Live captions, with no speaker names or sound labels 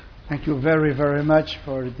Thank you very, very much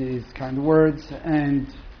for these kind words, and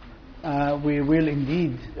we will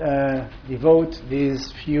indeed devote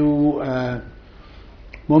these few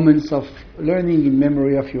moments of learning in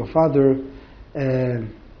memory of your father.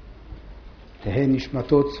 תהא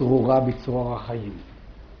נשמתו צרורה בצרור החיים.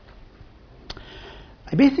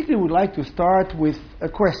 I basically would like to start with a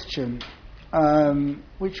question,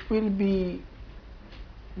 which will be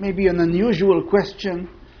maybe an unusual question.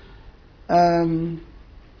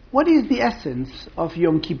 What is the essence of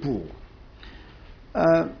Yom Kippur?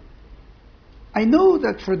 I know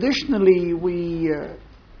that traditionally we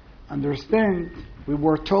understand, we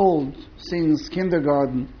were told since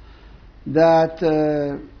kindergarten that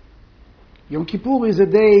Yom Kippur is a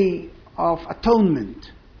day of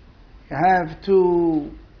atonement. You have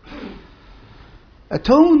to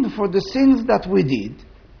atone for the sins that we did.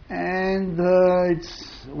 And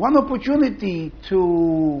it's one opportunity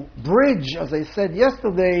to bridge, as I said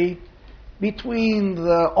yesterday, between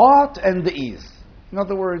the ought and the is. In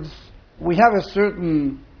other words, we have a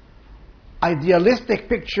certain idealistic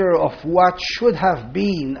picture of what should have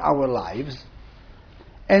been our lives,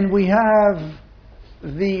 and we have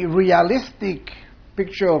the realistic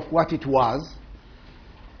picture of what it was.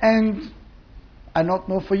 And I don't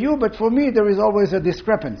know for you, but for me there is always a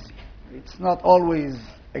discrepancy. It's not always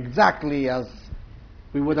exactly as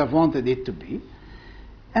we would have wanted it to be.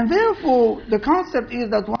 And therefore, the concept is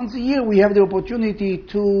that once a year we have the opportunity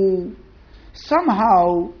to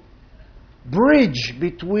somehow bridge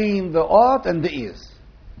between the ought and the is.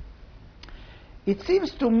 It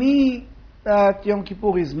seems to me that Yom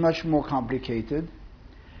Kippur is much more complicated,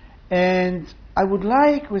 and I would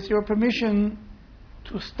like, with your permission,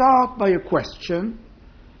 to start by a question,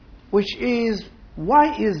 which is,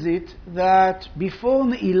 why is it that before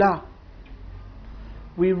Ne'ilah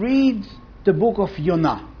we read the book of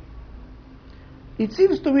Yonah? It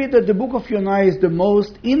seems to me that the book of Yonah is the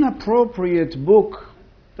most inappropriate book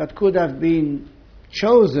that could have been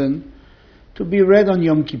chosen to be read on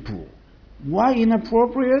Yom Kippur. Why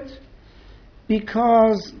inappropriate?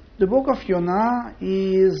 Because the book of Yonah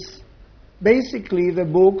is basically the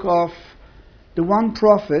book of the one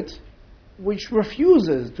prophet which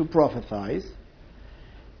refuses to prophesize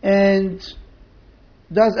and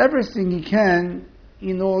does everything he can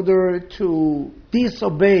in order to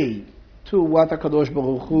disobey to what HaKadosh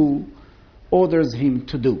Baruch Hu orders him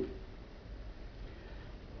to do.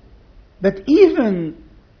 But even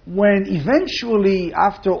when eventually,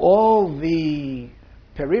 after all the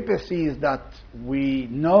peripeties that we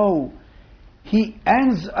know, he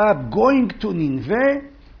ends up going to Nineveh,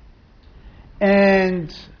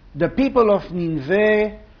 and the people of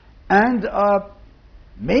Nineveh end up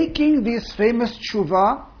making this famous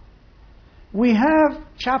tshuva, we have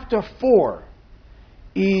chapter 4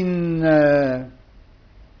 in the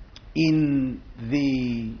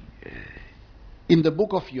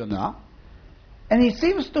book of Yonah, and it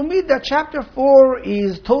seems to me that chapter 4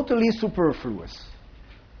 is totally superfluous.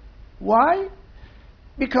 Why?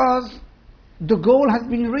 Because the goal has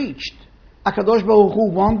been reached. HaKadosh Baruch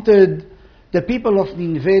Hu wanted the people of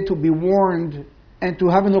Nineveh to be warned and to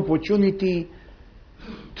have an opportunity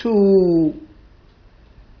to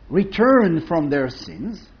return from their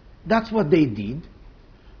sins. That's what they did,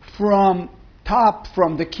 from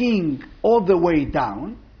the king all the way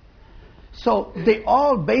down. So they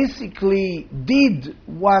all basically did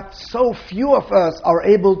what so few of us are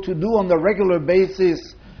able to do on a regular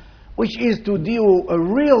basis, which is to do a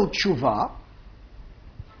real tshuva.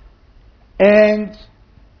 And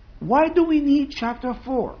why do we need chapter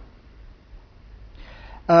 4?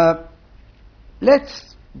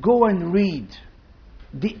 Let's go and read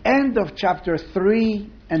the end of chapter 3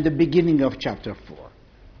 and the beginning of chapter 4.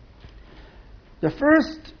 The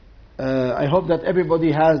first, I hope that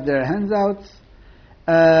everybody has their handouts.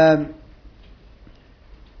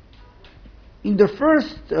 In the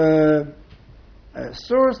first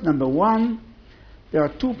source, number 1, there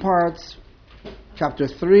are two parts, chapter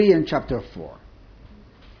 3 and chapter 4.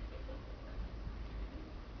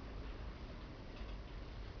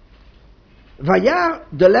 Vayar,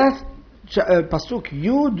 the last pasuk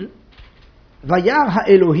Yud, Vayar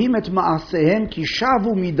ha'elohim et ma'asehem ki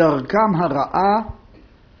shavu midarkam hara'a,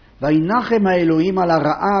 vayinachem ha'elohim al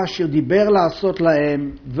hara'a asher diber la'asot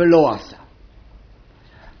lahem velo asa.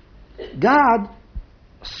 God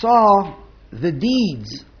saw the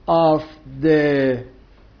deeds of the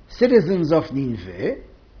citizens of Nineveh,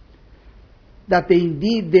 that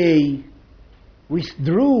they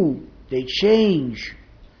withdrew, they changed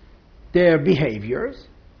their behaviors,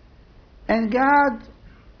 and God,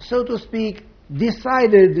 so to speak,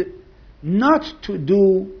 decided not to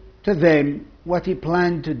do to them what he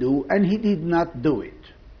planned to do, and he did not do it.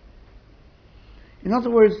 In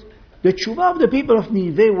other words, the tshuva of the people of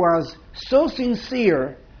Nineveh was so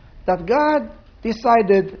sincere that God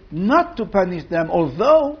decided not to punish them,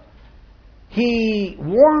 although he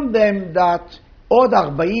warned them that Od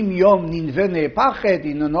 40 yom Nineveh ne'epachet,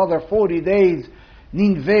 in another 40 days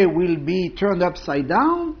Nineveh will be turned upside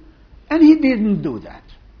down, and he didn't do that.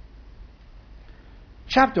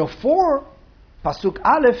 Chapter 4, Pasuk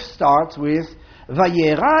Aleph starts with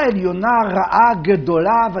Vayera el Yonah ra'a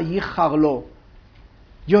gedola vayichar lo.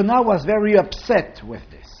 Yonah was very upset with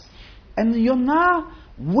this. And Yonah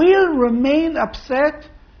will remain upset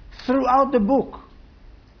throughout the book.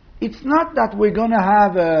 It's not that we're going to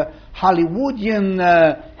have a Hollywoodian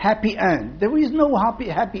happy end. There is no happy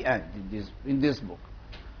end in this book.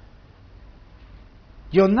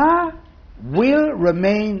 Yonah will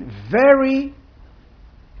remain very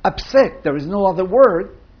upset, there is no other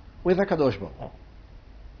word, with HaKadosh Baruch Hu.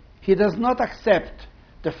 He does not accept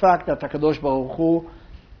the fact that HaKadosh Baruch Hu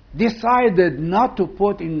decided not to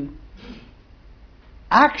put in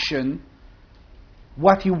action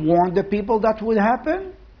what he warned the people that would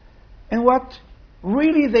happen and what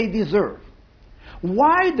really they deserve.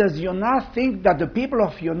 Why does Yonah think that the people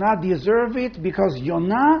of Yonah deserve it? Because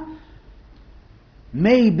Yonah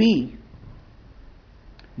maybe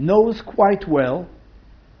knows quite well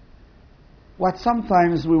what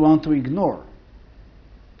sometimes we want to ignore.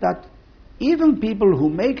 That even people who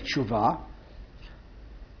make tshuva,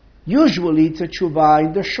 usually it's a tshuva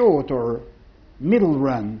in the short or middle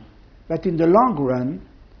run, but in the long run,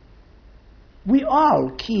 we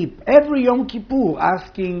all keep every Yom Kippur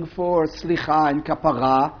asking for slicha and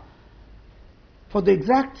kapara for the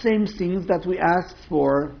exact same things that we asked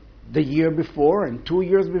for the year before and 2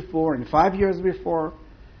 years before and 5 years before.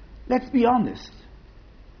 Let's be honest.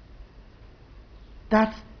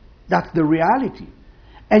 That's the reality.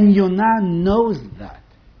 And Yonah knows that.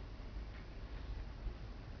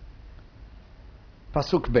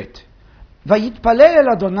 Pasuk Bet. ויתפלל אל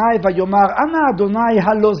אדוני ויאמר אנא אדוני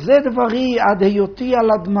הלא זה דברי עד היותי על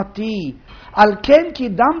אדמתי על כן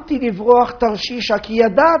קידמתי לברוח תרשישה כי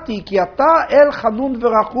ידעתי כי אתה אל חנון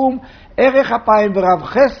ורחום ערך אפיים ורב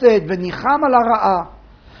חסד וניחם על הרעה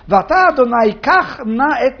ואתה אדוני קח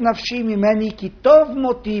נא את נפשי ממני כי טוב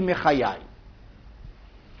מותי מחיי.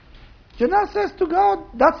 Jonah says to God,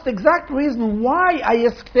 that's the exact reason why I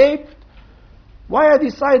escaped, why I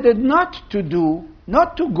decided not to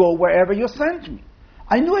go wherever you sent me.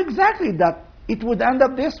 I knew exactly that it would end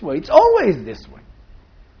up this way. It's always this way.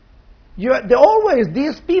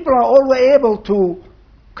 These people are always able to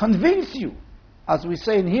convince you, as we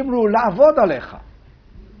say in Hebrew, la'avod alecha.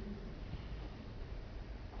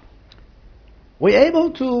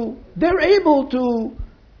 They're able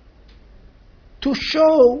to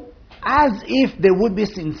show as if they would be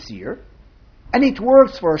sincere, and it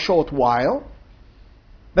works for a short while,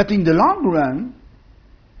 but in the long run,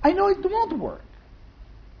 I know it won't work.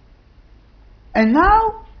 And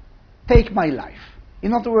now, take my life.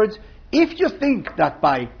 In other words, if you think that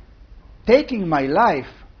by taking my life,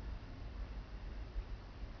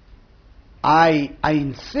 I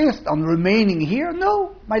insist on remaining here,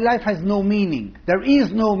 no, my life has no meaning. There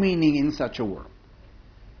is no meaning in such a world.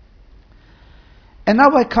 And now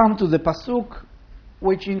I come to the pasuk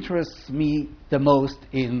which interests me the most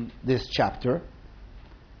in this chapter,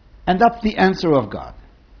 and that's the answer of God.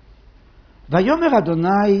 Vayomer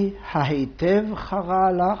Adonai haheitev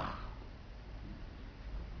chara lach.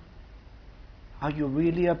 Are you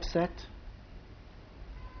really upset?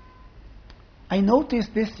 I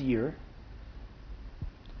noticed this year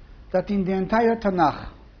that in the entire Tanakh,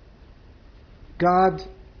 God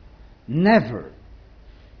never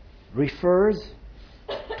refers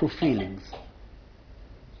to feelings.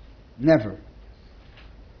 Never.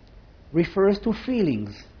 Refers to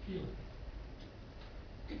feelings.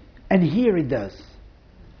 And here it does.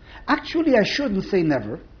 Actually, I shouldn't say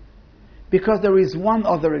never, because there is one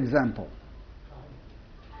other example.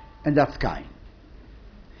 And that's Cain.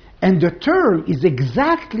 And the term is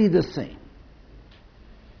exactly the same.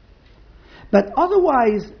 But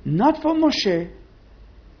otherwise, not for Moshe.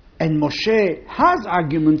 And Moshe has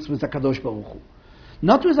arguments with HaKadosh Baruch Hu.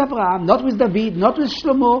 Not with Abraham, not with David, not with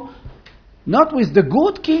Shlomo, not with the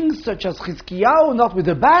good kings such as Chizkiyahu, not with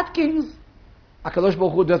the bad kings. HaKadosh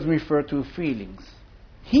Baruch Hu doesn't refer to feelings.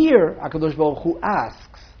 Here, HaKadosh Baruch Hu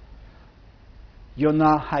asks,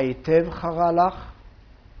 Yonah haitev chara lach?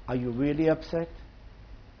 Are you really upset?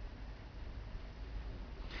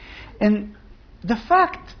 And the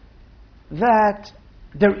fact that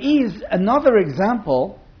there is another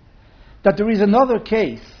example, that there is another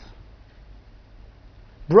case,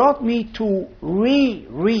 brought me to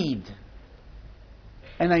reread,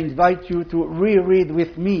 and I invite you to reread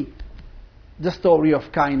with me the story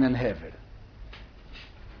of Cain and Hevel.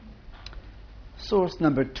 Source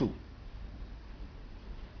number 2.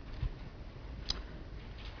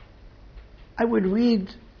 I will read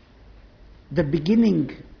the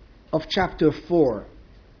beginning of chapter 4.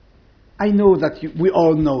 I know that we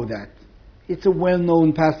all know that. It's a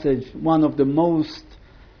well-known passage, one of the most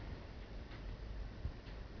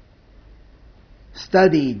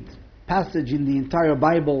studied passage in the entire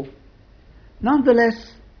Bible.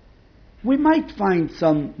 Nonetheless, we might find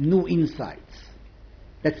some new insights.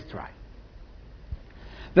 Let's try.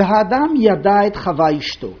 והאדם ידע את חווה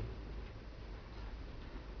אשתו,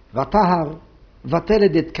 ותהר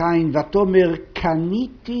ותלד את קין, ותאמר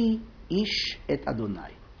קניתי איש את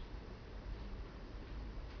אדוני.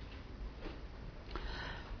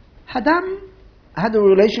 Adam had a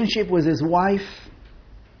relationship with his wife.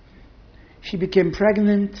 She became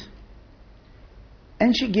pregnant,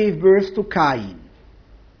 and she gave birth to Cain.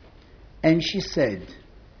 And she said,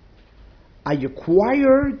 I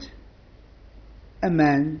acquired a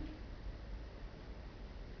man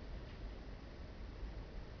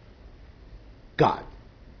God.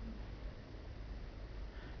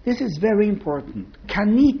 This is very important.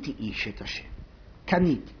 קניתי איש את השם.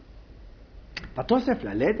 קניתי. ותוסף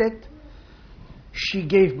ללדת, she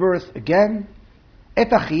gave birth again,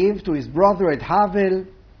 את אחיו, to his brother, את הבל,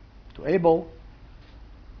 to Abel.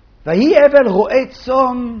 ויהי הבל רועה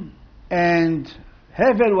צאן, and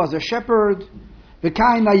Hevel was a shepherd,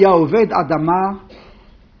 וקין היה עובד אדמה,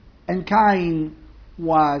 and Cain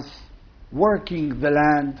was working the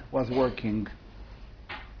land, was working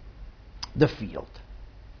the field.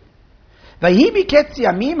 ויהי מקץ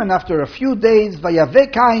ימים, and after a few days, ויבא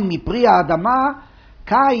קין מפרי האדמה,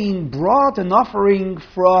 Cain brought an offering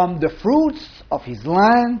from the fruits of his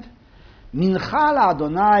land, מנחה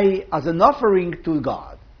לאדוני, as an offering to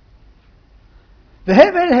God.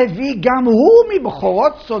 והבל הביא גם הוא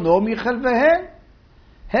מבכורות צאנו מחלביהן.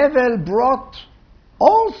 Hevel brought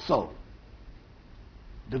also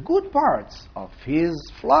the good parts of his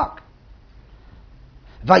flock.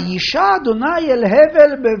 וישע אדוני אל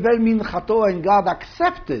הבל בבל מנחתו, and God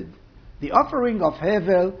accepted the offering of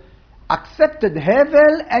Hevel, accepted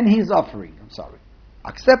Hevel and his offering.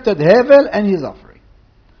 Accepted Hevel and his offering.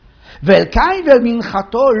 ואל קין ואל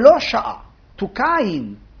מנחתו לא שעה. To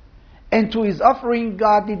Cain and to his offering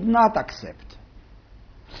God did not accept.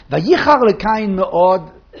 וייחר לקין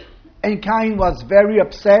מאוד, and Cain was very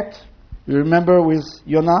upset. You remember with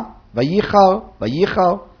Yonah?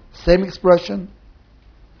 Vayichar, same expression.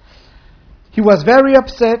 He was very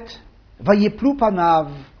upset. Vayiplu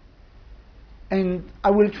panav, and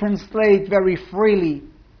I will translate very freely.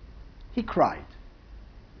 He cried.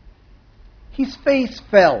 His face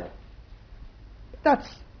fell. That's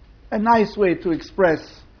a nice way to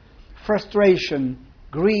express frustration,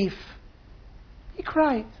 grief. He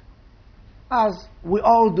cried, as we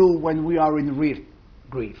all do when we are in real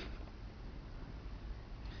grief.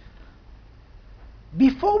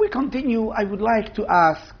 Before we continue, I would like to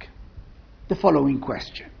ask the following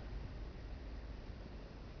question.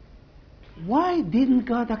 Why didn't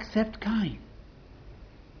God accept Cain?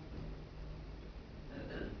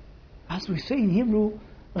 As we say in Hebrew,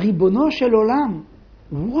 Ribono shel olam.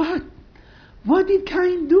 What did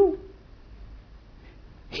Cain do?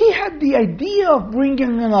 He had the idea of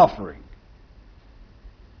bringing an offering.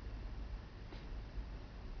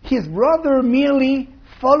 His brother merely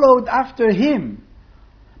followed after him,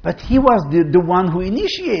 but he was the one who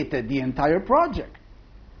initiated the entire project.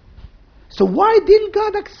 So why didn't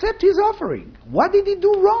God accept his offering? What did he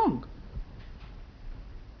do wrong?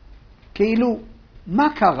 כאילו,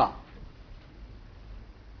 מה קרה?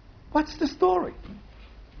 What's the story?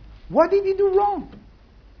 What did he do wrong?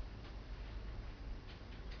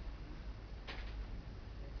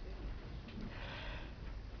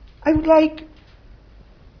 I would like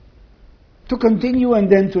to continue and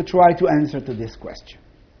then to try to answer to this question.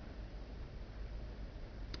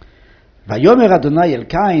 ויאמר אדוני אל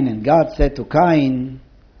קין, and God said to Cain,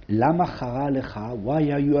 למה חרה לך?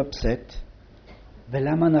 Why are you upset?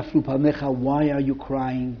 ולמה נפלו פניך? Why are you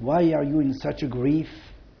crying? Why are you in such a grief?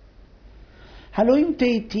 הלא אם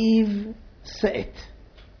תיטיב שאת.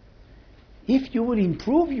 If you will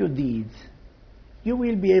improve your deeds, you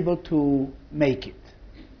will be able to make it.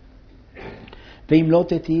 ואם לא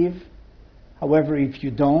תיטיב, however, if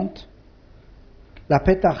you don't,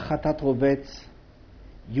 לפתח חטאת רובץ,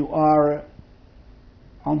 you are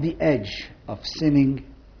on the edge of sinning.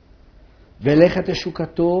 ולכת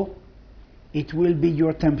שוקתו, it will be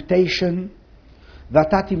your temptation.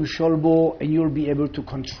 ואתה תמשול בו, and you'll be able to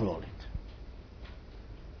control it.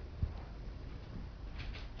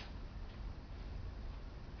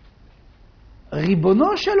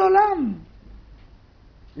 ריבונו של עולם,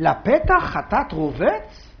 לפתח חטאת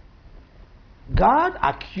רובץ? God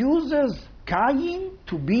accuses Cain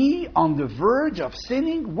to be on the verge of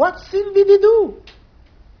sinning. What sin did he do?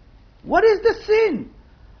 What is the sin?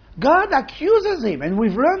 God accuses him, and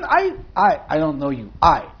we've learned, I don't know you,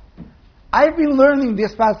 I've been learning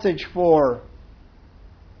this passage for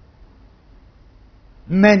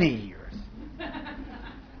many years.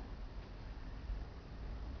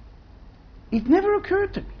 It never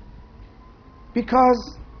occurred to me,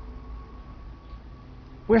 because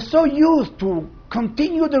we're so used to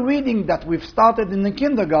continue the reading that we've started in the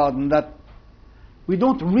kindergarten that we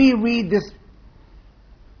don't reread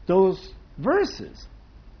those verses.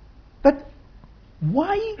 But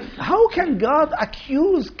why? How can God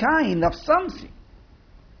accuse Cain of something?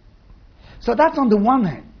 So that's on the one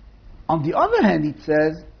hand. On the other hand, it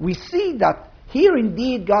says, we see that here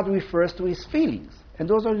indeed God refers to his feelings. And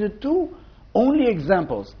those are the two only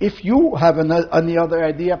examples. If you have any other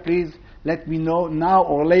idea, please let me know now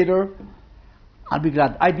or later. I'll be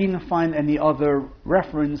glad. I didn't find any other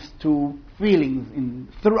reference to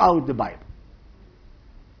feelings throughout the Bible.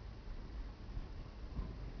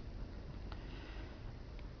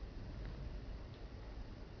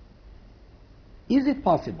 Is it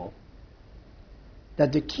possible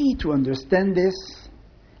that the key to understand this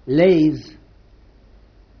lays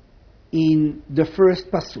in the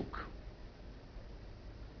first pasuk?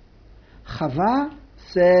 Chava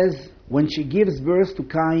says, when she gives birth to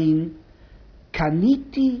Cain,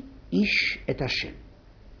 Kaniti ish et Hashem.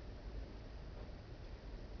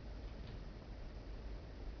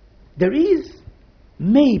 There is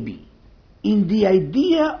maybe in the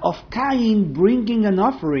idea of Cain bringing an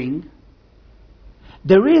offering,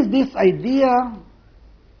 there is this idea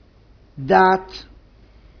that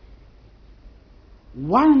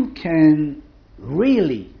one can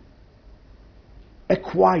really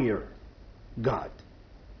acquire God.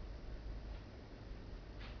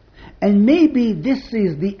 And maybe this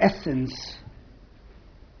is the essence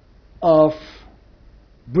of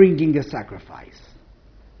bringing a sacrifice.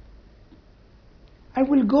 I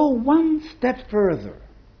will go one step further.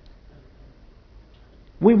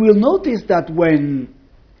 We will notice that when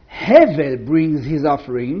Hevel brings his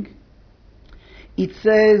offering, it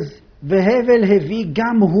says, Vehevel hevi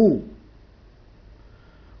gam hu.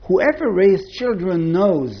 Whoever raised children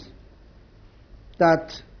knows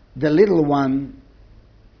that the little one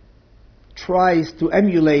tries to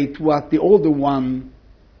emulate what the older one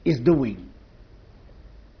is doing.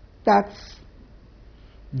 That's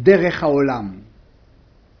derech haolam.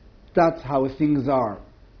 That's how things are.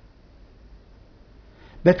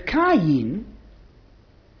 But Cain,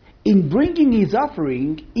 in bringing his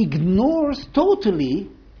offering, ignores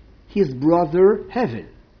totally his brother Hevel.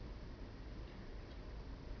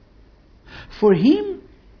 For him,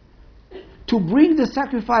 to bring the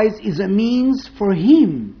sacrifice is a means for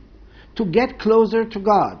him to get closer to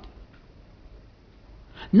God.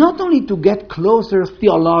 Not only to get closer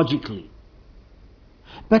theologically,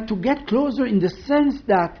 but to get closer in the sense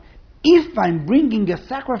that if I'm bringing a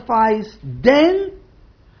sacrifice, then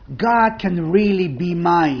God can really be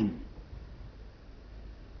mine.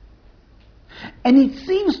 And it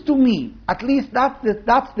seems to me, at least that's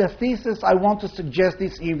the thesis I want to suggest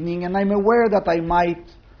this evening, and I'm aware that I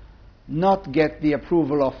might not get the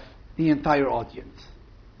approval of the entire audience.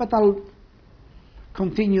 But I'll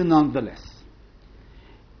continue nonetheless.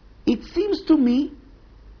 It seems to me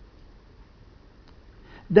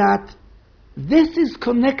that this is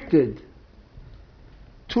connected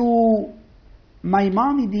to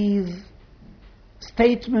Maimonides'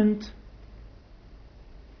 statement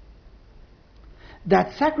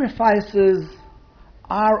that sacrifices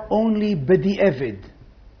are only b'di'evid.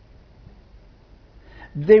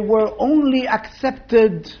 They were only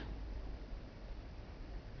accepted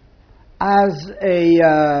as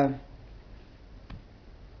a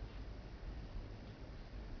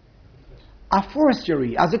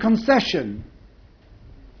fortiori, as a concession.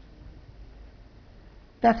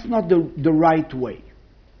 That's not the right way.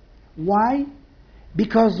 Why?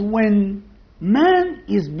 Because when man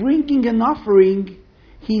is bringing an offering,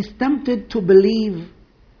 he is tempted to believe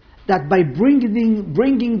that by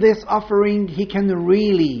bringing this offering, he can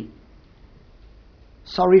really,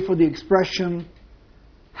 sorry for the expression,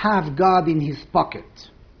 have God in his pocket.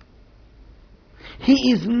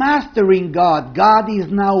 He is mastering God. God is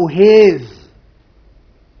now his.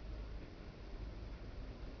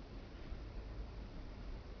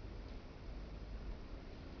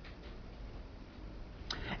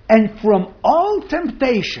 And from all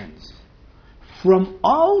temptations,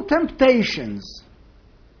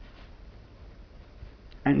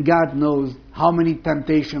 and God knows how many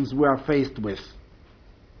temptations we are faced with,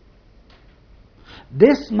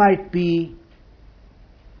 this might be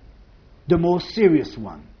the most serious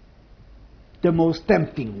one, the most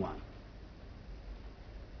tempting one.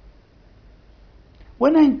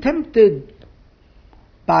 When I'm tempted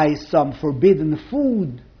by some forbidden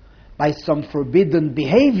food, by some forbidden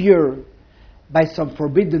behavior, by some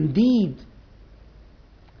forbidden deed,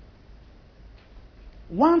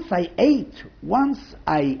 once I ate, once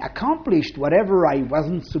I accomplished whatever I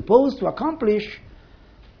wasn't supposed to accomplish,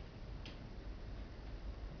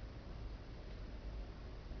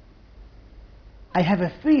 I have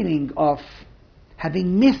a feeling of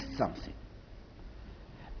having missed something.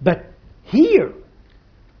 But here,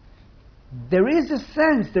 there is a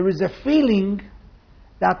sense, there is a feeling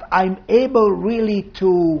that I'm able really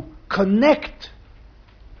to connect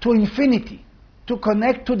to infinity, to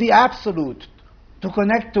connect to the absolute, to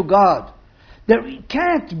connect to God. There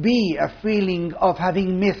can't be a feeling of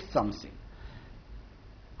having missed something.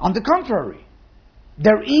 On the contrary,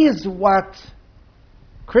 there is what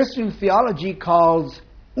Christian theology calls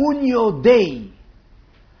unio Dei.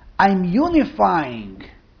 I'm unifying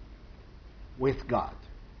with God.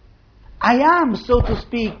 I am, so to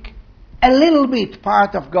speak, a little bit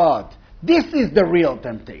part of God. This is the real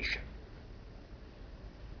temptation.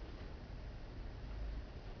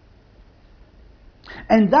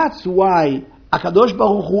 And that's why HaKadosh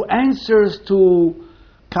Baruch Hu answers to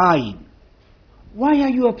Cain. Why are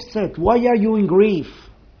you upset? Why are you in grief?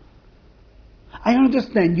 I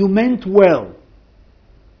understand, you meant well.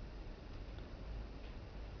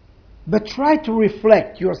 But try to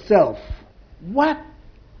reflect yourself. What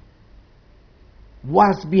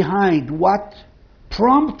was behind? What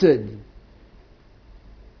prompted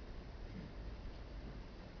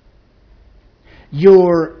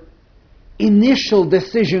your initial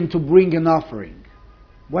decision to bring an offering?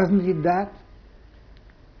 Wasn't it that?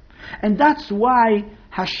 And that's why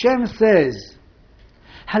Hashem says,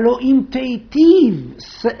 Halo im teitiv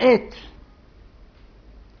se'et.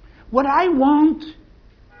 What I want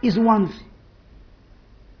is one thing.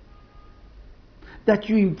 That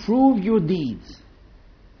you improve your deeds.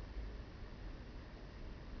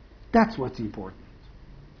 That's what's important.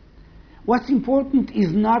 What's important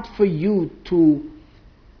is not for you to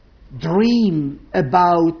dream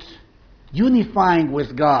about unifying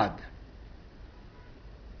with God.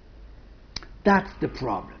 That's the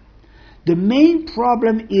problem. The main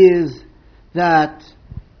problem is that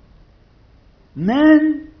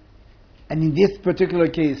man, and in this particular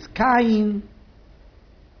case Cain,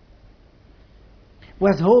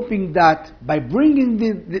 was hoping that by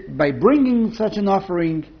bringing such an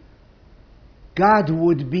offering, God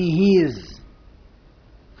would be his.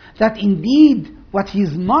 That indeed what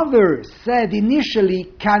his mother said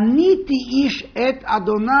initially, Kaniti ish et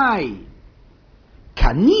Adonai.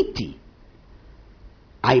 Kaniti.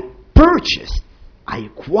 I purchased, I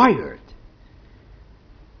acquired,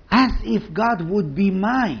 as if God would be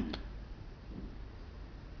mine.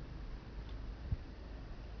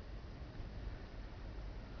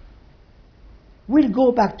 We'll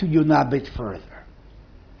go back to Yonah a bit further.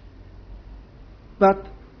 But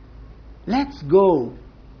let's go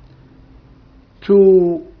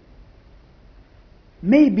to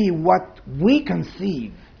maybe what we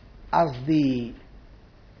conceive as the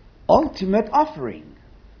ultimate offering.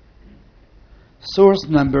 Source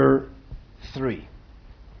number 3.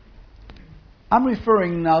 I'm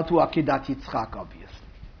referring now to Akedat Yitzchak, obviously.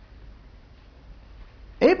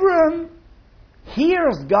 Abraham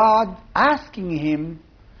hears God asking him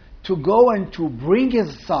to go and to bring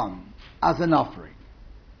his son as an offering.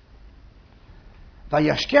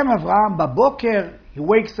 Vayashkem Avraham baboker, he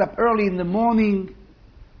wakes up early in the morning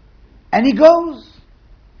and he goes.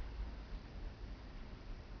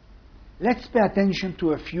 Let's pay attention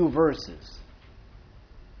to a few verses.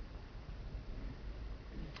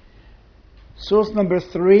 Source number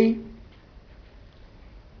 3.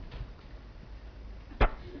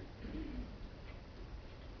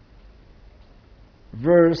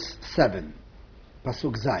 Verse 7.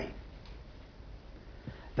 Pasuk Zay.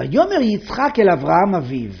 ויאמר יצחק אל אברהם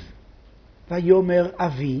אביו, ויאמר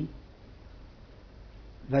אבי,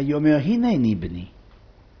 ויאמר הנני בני,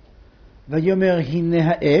 ויאמר הנה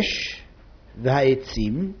האש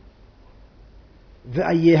והעצים,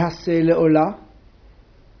 ואייהסה לעולה.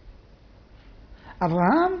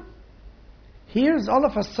 Abraham hears all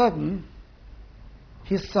of a sudden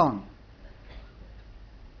his son.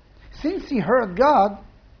 Since he heard God,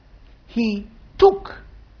 he took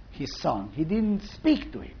his son. He didn't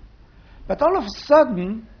speak to him. But all of a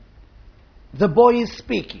sudden, the boy is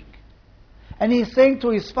speaking. And he's saying to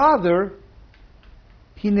his father,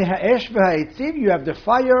 "Hine ha'esh v'ha'etzim," you have the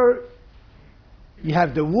fire, you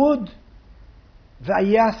have the wood.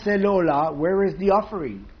 V'ayaseh lo'olah, where is the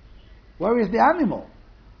offering? Where is the animal?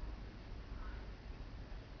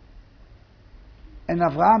 And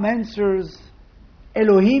Avraham answers,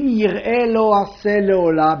 Elohim yir'eh lo aseh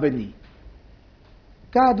le'olah bani.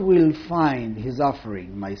 God will find his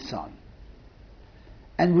offering, my son.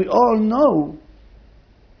 And we all know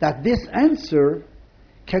that this answer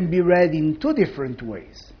can be read in two different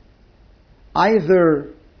ways.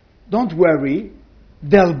 Either, don't worry,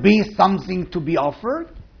 there'll be something to be offered,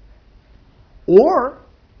 or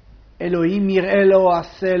Elohim yir'eh lo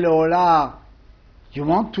aseh le'olah. You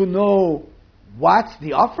want to know what's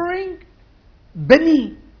the offering?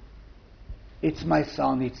 Beni. It's my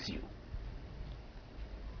son, it's you.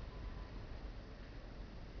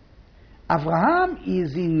 Avraham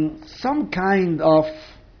is in some kind of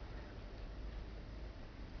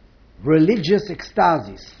religious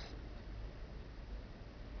ecstasis.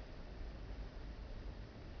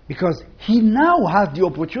 Because he now has the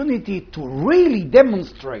opportunity to really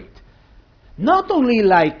demonstrate, not only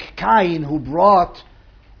like Cain, who brought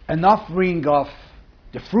an offering of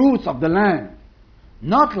the fruits of the land,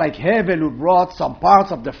 not like Hevel, who brought some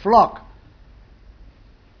parts of the flock,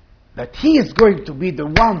 but he is going to be the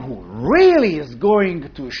one who really is going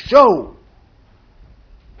to show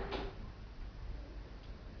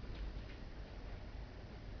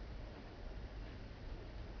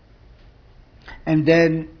and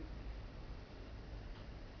then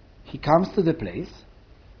he comes to the place,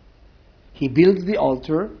 he builds the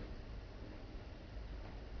altar,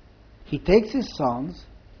 he takes his son,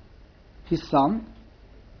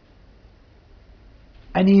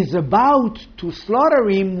 and he is about to slaughter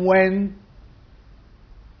him when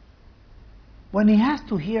he has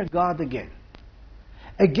to hear God again.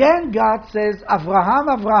 Again, God says, Avraham,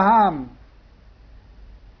 Avraham.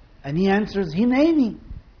 And he answers, Hineni.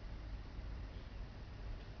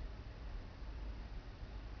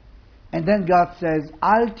 And then God says,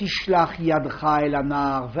 Al tishlach yadcha el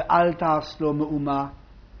anar ve'al ta'as lo me'uma.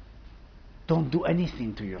 Don't do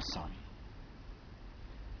anything to your son.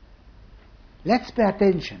 Let's pay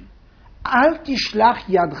attention. Al tishlach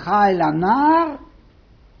yadcha el anar.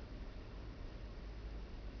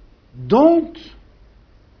 Don't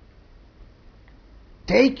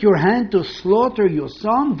take your hand to slaughter your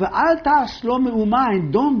son. Ve'al ta'as lo me'uma,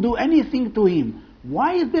 and don't do anything to him.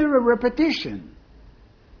 Why is there a repetition?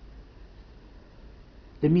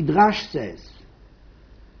 The Midrash says,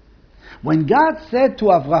 when God said to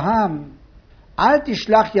Avraham, Al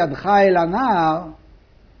tishlach yadcha el anar,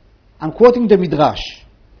 I'm quoting the Midrash.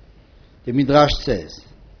 The Midrash says,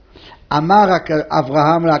 Amar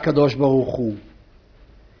Avraham la'kadosh baruch hu,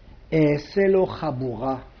 E'aseh lo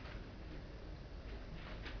chabura.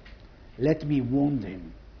 Let me wound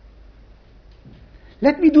him.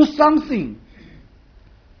 Let me do something.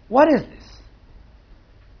 What is this?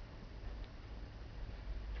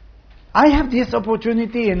 I have this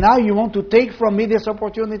opportunity and now you want to take from me this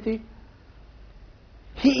opportunity?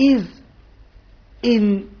 He is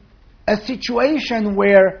in a situation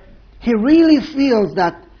where he really feels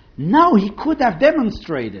that now he could have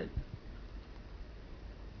demonstrated.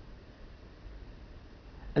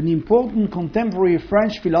 An important contemporary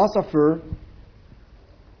French philosopher,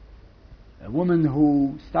 a woman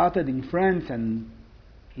who started in France and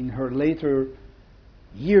in her later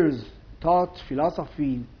years taught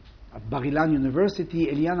philosophy at Bar-Ilan University,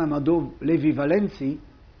 Eliana Madov Levi-Valency,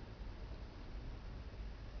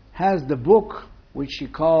 has the book which she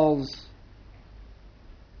calls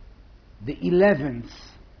The 11th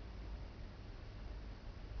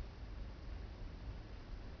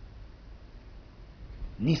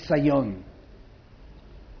Nisayon.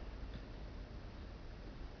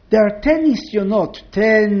 There are 10 nisyonot,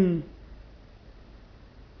 10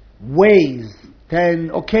 ways,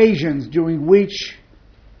 10 occasions during which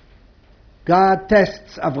God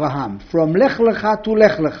tests Avraham, from Lech Lecha to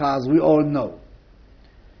Lech Lecha, as we all know.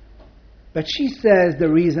 But she says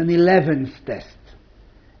there is an 11th test,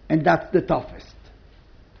 and that's the toughest.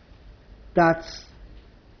 That's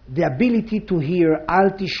the ability to hear,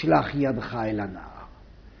 Al tishlach yadcha el anar.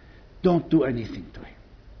 Don't do anything to him.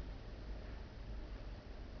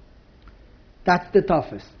 That's the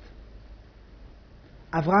toughest.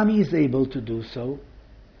 Avraham is able to do so,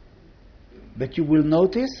 but you will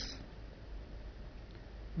notice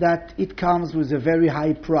that it comes with a very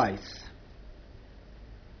high price.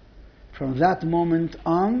 From that moment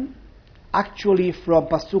on, actually from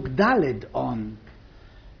Pasuk Daled on,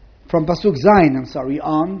 from Pasuk Zayin,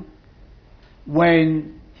 on,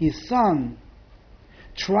 when his son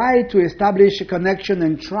tried to establish a connection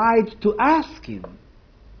and tried to ask him,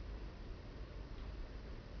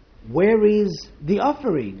 where is the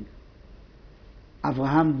offering?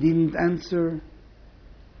 Abraham didn't answer,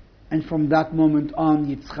 and from that moment on,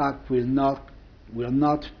 Yitzchak will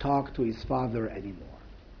not talk to his father anymore.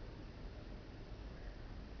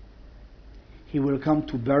 He will come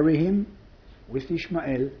to bury him with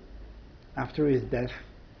Ishmael after his death,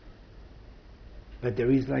 but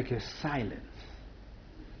there is like a silence.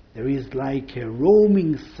 There is like a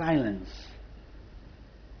roaming silence.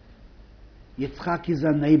 Yitzchak is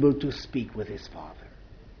unable to speak with his father.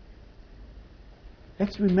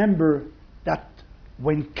 Let's remember that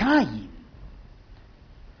when Cain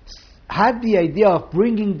had the idea of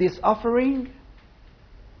bringing this offering,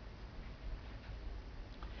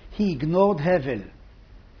 he ignored Hevel.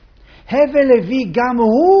 Hevel הביא גם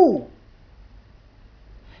הוא.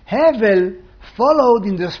 Hevel followed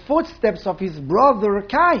in the footsteps of his brother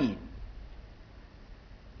Cain.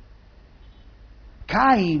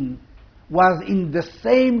 Cain was in the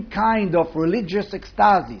same kind of religious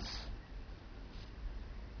ecstasis.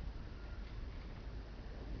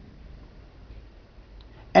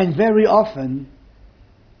 And very often,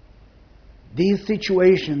 these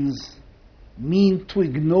situations mean to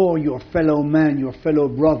ignore your fellow man, your fellow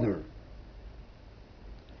brother.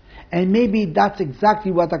 And maybe that's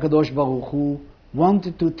exactly what HaKadosh Baruch Hu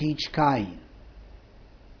wanted to teach Cain.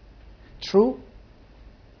 True,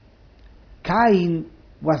 Cain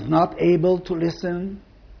was not able to listen,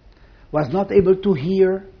 was not able to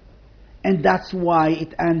hear, and that's why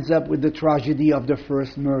it ends up with the tragedy of the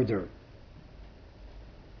first murder.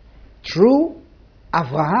 True,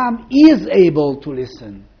 Abraham is able to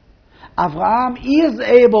listen. Abraham is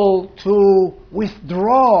able to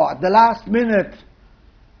withdraw at the last minute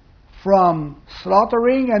from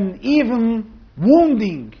slaughtering and even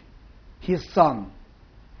wounding his son.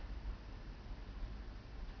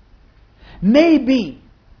 Maybe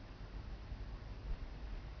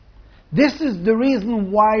this is the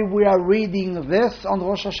reason why we are reading this on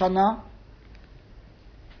Rosh Hashanah.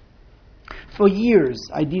 For years,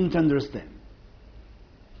 I didn't understand.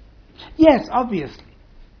 Yes, obviously.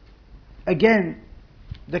 Again,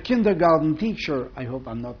 the kindergarten teacher, I hope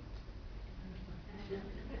I'm not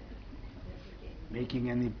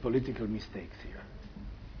making any political mistakes here.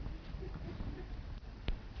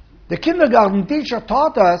 The kindergarten teacher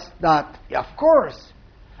taught us that, of course,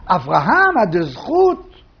 Abraham had the zchut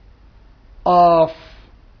of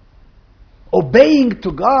obeying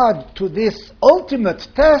to God to this ultimate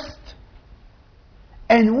test,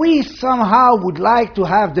 and we somehow would like to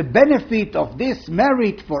have the benefit of this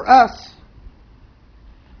merit for us.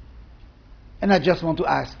 And I just want to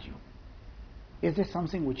ask you, is this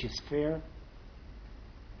something which is fair?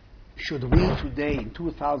 Should we today, in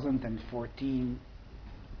 2014,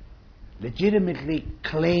 legitimately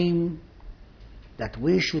claim that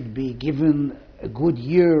we should be given a good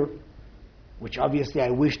year, which obviously I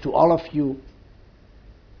wish to all of you,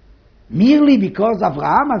 merely because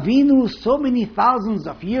Avraham Avinu so many thousands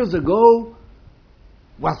of years ago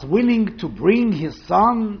was willing to bring his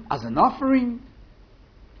son as an offering?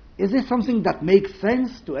 Is this something that makes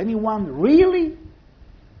sense to anyone, really?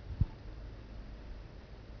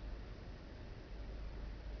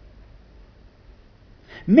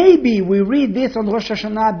 Maybe we read this on Rosh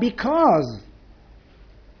Hashanah because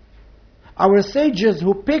our sages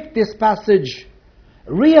who picked this passage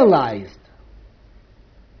realized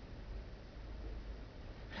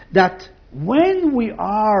that when we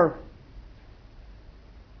are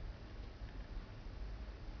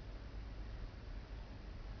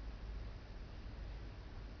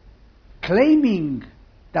claiming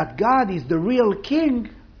that God is the real king,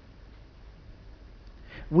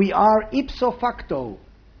 we are ipso facto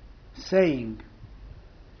saying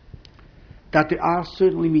that there are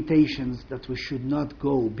certain limitations that we should not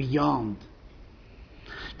go beyond.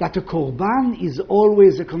 That a korban is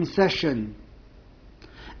always a concession,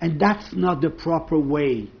 and that's not the proper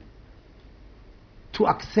way to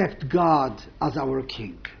accept God as our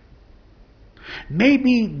king.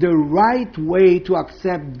 Maybe the right way to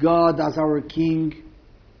accept God as our king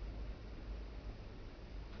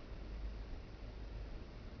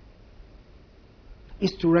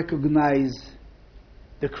is to recognize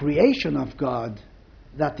the creation of God,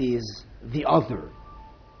 that is, the other.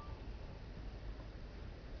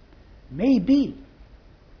 Maybe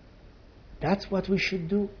that's what we should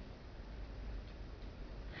do.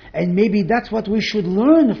 And maybe that's what we should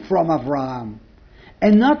learn from Avraham,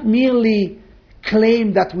 and not merely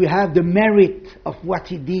claim that we have the merit of what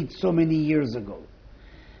he did so many years ago.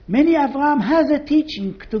 Maybe Avraham has a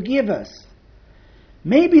teaching to give us.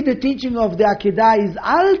 Maybe the teaching of the Akedah is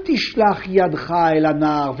Al tishlach yadcha el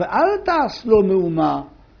anar ve'al ta'as lo me'uma.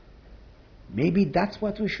 Maybe that's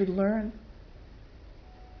what we should learn.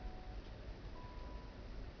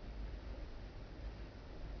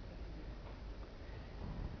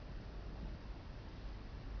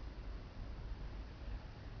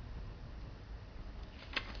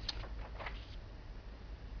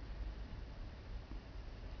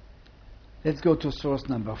 Let's go to source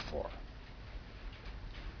number 4.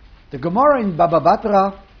 The Gemara in Baba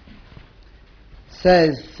Batra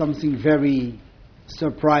says something very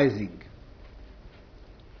surprising.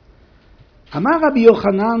 אמר רבי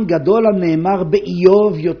יוחנן גדול הנאמר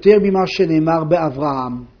באיוב יותר ממה שנאמר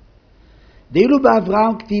באברהם. דאילו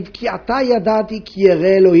באברהם כתיב כי אתה ידעתי כי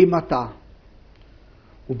ירא אלוהים אתה.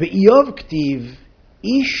 ובאיוב כתיב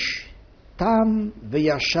איש תם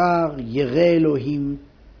וישר ירא אלוהים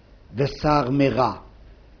ושר מרע.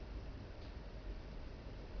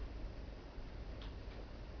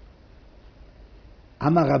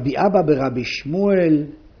 אמר רבי אבא ברבי שמואל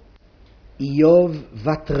איוב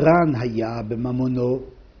ותרן היה בממונו.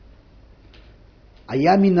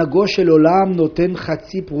 היה מנהגו של עולם נותן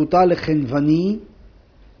חצי פרוטה לחנווני.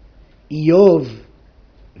 איוב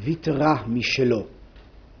ויתרה משלו.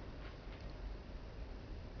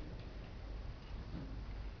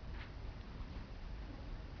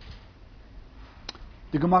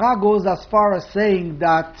 The Gemara goes as far as saying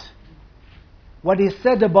that what is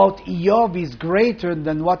said about Eov is greater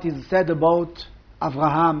than what is said about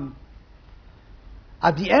Avraham.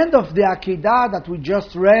 At the end of the Akedah that we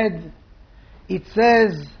just read, it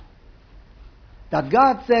says that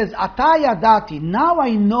God says, Ata yadati, now I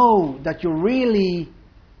know that you really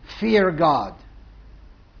fear God.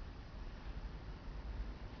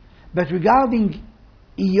 But regarding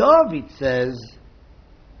Eov, it says,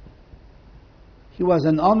 he was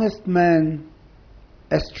an honest man,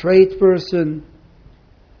 a straight person,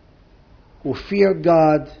 who feared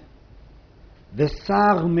God, the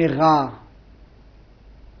Sar Mera,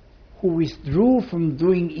 who withdrew from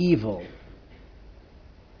doing evil.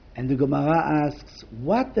 And the Gemara asks,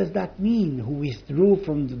 what does that mean, who withdrew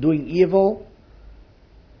from doing evil?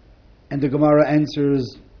 And the Gemara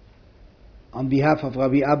answers, on behalf of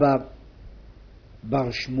Rabbi Abba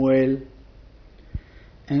Bar Shmuel,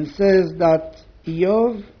 and says that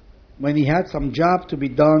Eov, when he had some job to be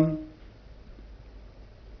done,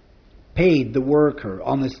 paid the worker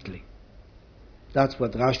honestly. That's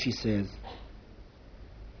what Rashi says.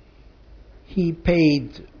 He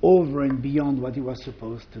paid over and beyond what he was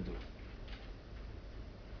supposed to do.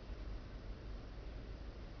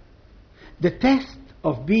 The test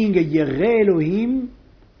of being a Yerei Elohim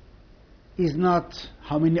is not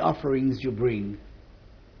how many offerings you bring.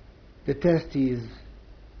 The test is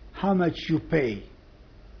how much you pay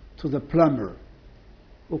to the plumber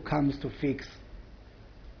who comes to fix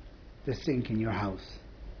the sink in your house.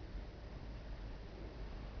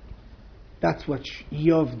 That's what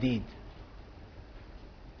Eov did.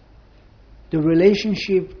 The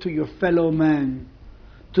relationship to your fellow man,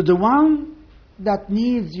 to the one that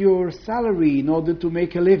needs your salary in order to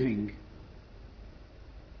make a living.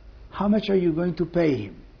 How much are you going to pay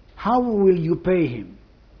him? How will you pay him?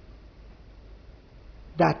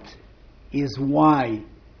 That is why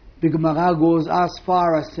the Gemara goes as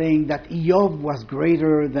far as saying that Eov was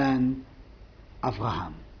greater than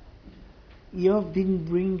Avraham. Eov didn't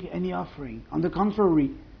bring any offering. On the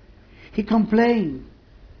contrary, he complained.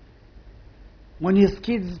 When his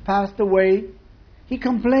kids passed away, he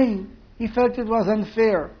complained. He felt it was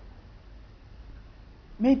unfair.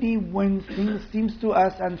 Maybe when things seem to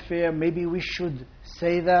us unfair, maybe we should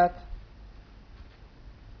say that.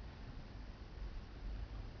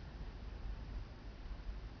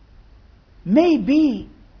 Maybe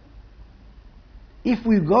if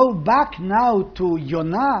we go back now to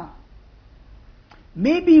Yonah,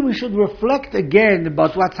 maybe we should reflect again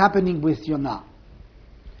about what's happening with Yonah.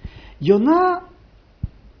 Yonah,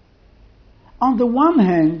 on the one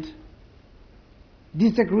hand,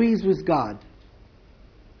 disagrees with God.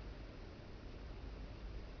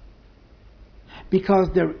 Because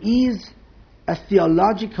there is a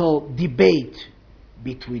theological debate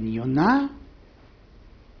between Yonah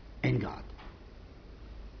and God.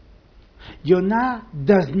 Yonah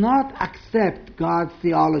does not accept God's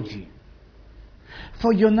theology.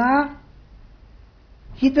 For Yonah,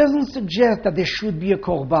 he doesn't suggest that there should be a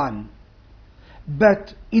korban.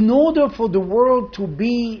 But in order for the world to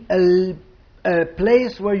be a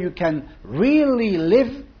place where you can really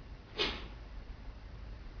live,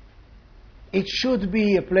 it should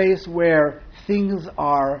be a place where things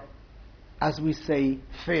are, as we say,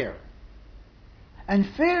 fair. And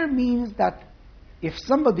fair means that If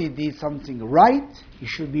somebody did something right, he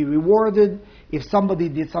should be rewarded. If somebody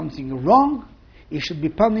did something wrong, he should be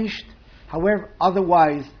punished. However,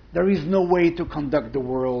 otherwise, there is no way to conduct the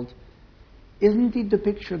world. Isn't it the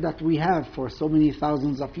picture that we have for so many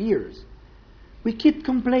thousands of years? We keep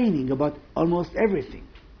complaining about almost everything.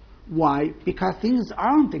 Why? Because things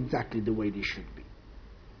aren't exactly the way they should be.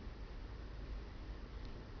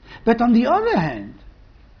 But on the other hand,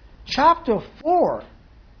 chapter 4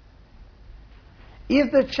 is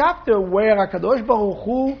the chapter where HaKadosh Baruch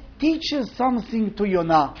Hu teaches something to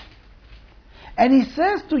Yonah. And he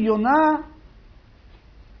says to Yonah,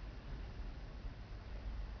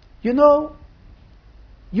 you know,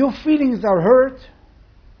 your feelings are hurt.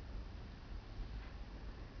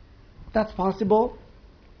 That's possible.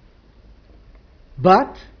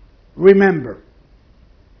 But remember,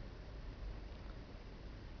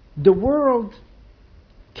 the world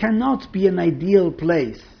cannot be an ideal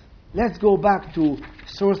place. Let's go back to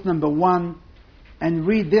source number 1 and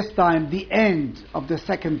read this time the end of the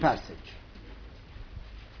second passage.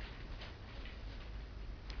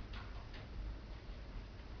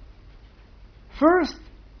 First,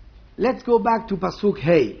 let's go back to Pasuk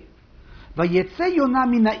Hey. Vayetze Yonah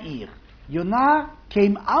min ha'ir. Yonah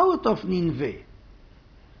came out of Nineveh.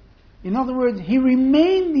 In other words, he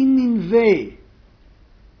remained in Nineveh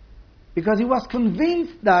because he was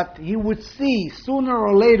convinced that he would see sooner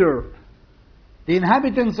or later the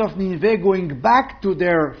inhabitants of Nineveh going back to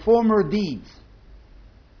their former deeds.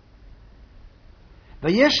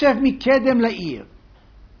 Vayeshev mikedem la'ir.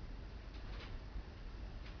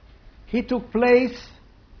 He took place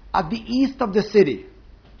at the east of the city.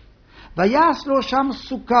 Vayas lo sham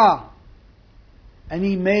sukkah. And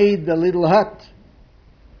he made the little hut.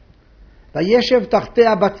 Vayeshev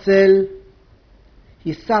tachtea batzel.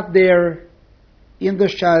 He sat there in the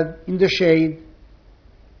shade.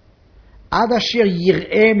 Ad asher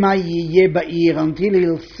yir'eh ma yiyeh ba'ir, until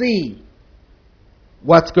he'll see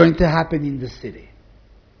what's going to happen in the city.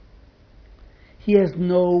 He has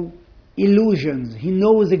no illusions. He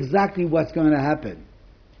knows exactly what's going to happen.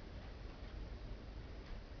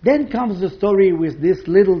 Then comes the story with this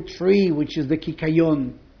little tree, which is the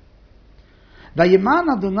kikayon. וימן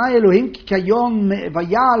אדוני אלוהים כקיון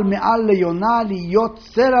ויעל מעל ליונה להיות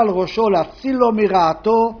צל על ראשו להציל לו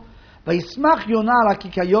מרעתו וישמח יונה על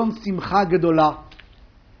הקיקיון שמחה גדולה.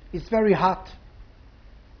 It's very hot.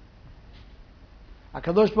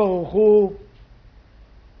 הקדוש ברוך הוא,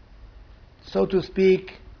 so to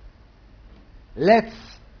speak, lets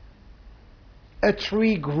a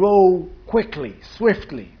tree grow quickly,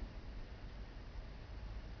 swiftly.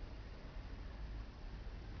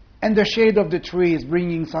 And the shade of the tree is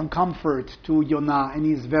bringing some comfort to Yonah, and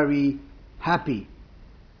he's very happy.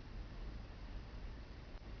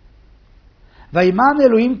 וימן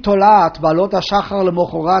אלוהים תולעת בעלות השחר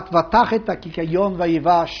למחרת ותח את הקיקיון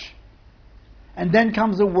ויבש. And then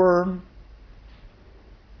comes a worm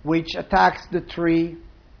which attacks the tree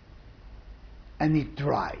and it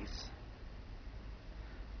dries.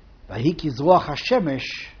 ויהי כזרוח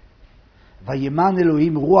השמש וימן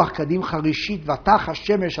אלוהים רוח קדים חרישית ותח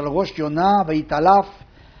השמש על ראש יונה ויתעלף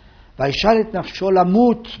וישאל את נפשו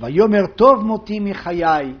למות ויאמר טוב מותי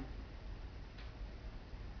מחיי.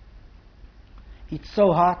 It's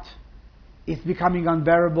so hot, it's becoming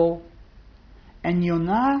unbearable, and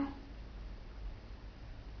Yonah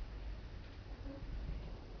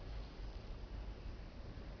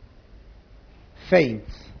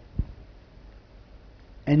faints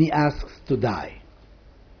and he asks to die.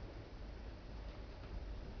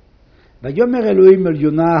 ויאמר אלוהים אל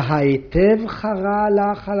יונה, היטב חרה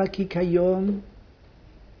לך על הקיקיון?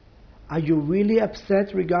 Are you really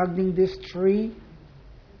upset regarding this tree?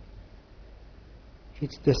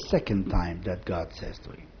 It's the second time that God says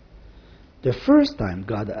to him. The first time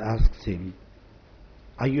God asks him,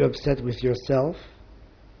 are you upset with yourself?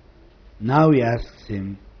 Now he asks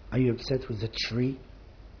him, are you upset with the tree?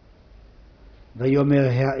 ויאמר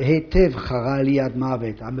היטב חרה לי עד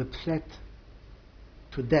מוות. I'm upset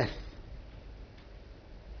to death.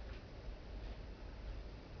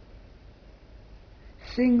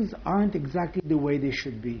 Things aren't exactly the way they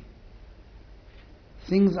should be.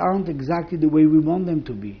 Things aren't exactly the way we want them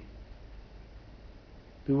to be.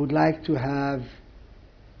 We would like to have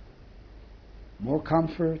more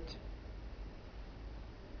comfort,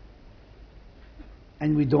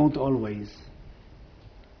 and we don't always.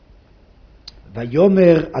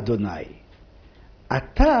 ויאמר אדוני,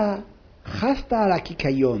 אתה חסת על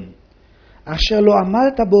הקיקיון, אשר לא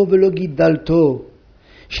עמלת בו ולא גידלתו,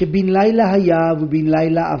 שבן לילה היה ובן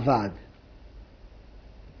לילה עבד.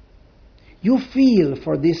 You feel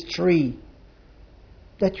for this tree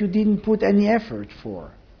that you didn't put any effort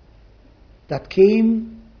for, that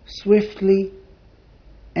came swiftly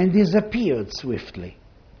and disappeared swiftly.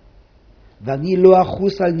 ואני לא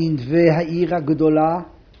אחוס על ננבה העיר הגדולה,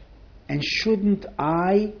 and shouldn't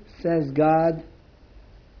I, says God,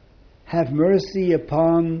 have mercy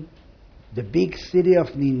upon the big city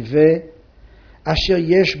of Nineveh, אשר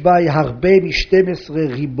יש בה הרבה מ-12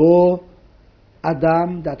 ריבו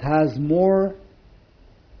Adam, that has more,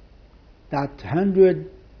 that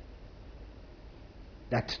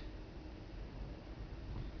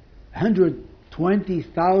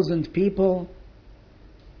 120,000 people,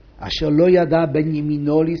 אשר לא ידע בין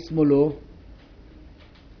ימינו לשמאלו,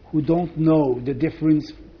 who don't know the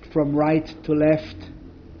difference from right to left,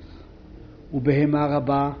 ובהמה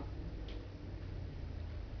רבה.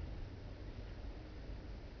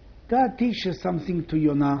 God teaches something to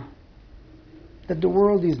Yonah, that the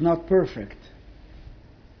world is not perfect.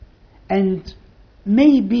 And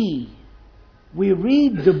maybe we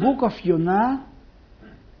read the book of Yonah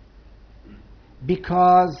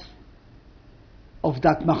because of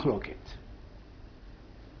that machloket.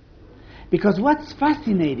 Because what's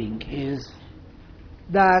fascinating is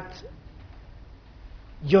that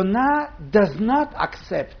Yonah does not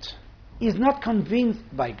accept, is not convinced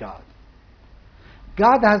by God.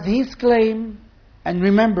 God has his claim, and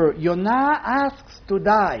remember, Yonah asks to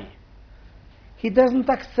die. He doesn't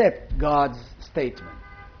accept God's statement.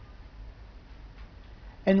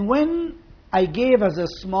 And when I gave as a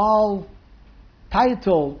small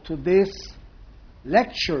title to this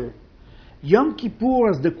lecture, Yom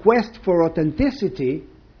Kippur as the quest for authenticity,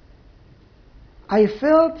 I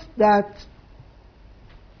felt that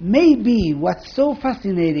maybe what's so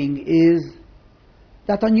fascinating is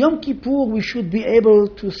that on Yom Kippur we should be able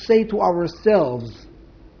to say to ourselves,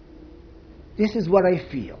 this is what I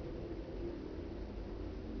feel.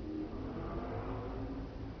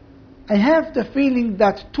 I have the feeling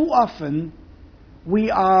that too often we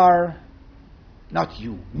are, not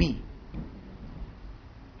you, me,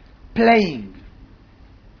 playing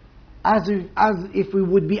as if we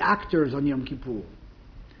would be actors on Yom Kippur.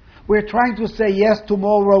 We're trying to say, yes,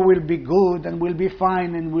 tomorrow will be good and we'll be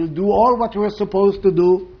fine and we'll do all what we're supposed to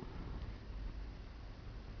do.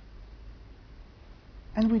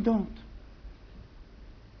 And we don't.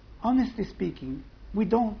 Honestly speaking, we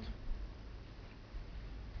don't.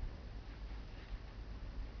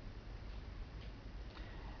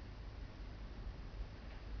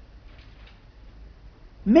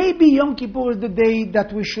 Maybe Yom Kippur is the day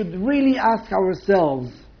that we should really ask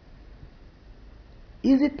ourselves,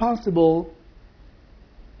 is it possible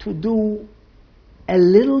to do a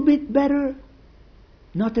little bit better?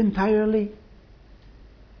 Not entirely?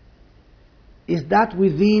 Is that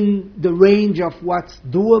within the range of what's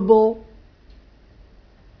doable?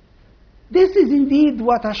 This is indeed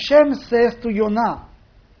what Hashem says to Yonah.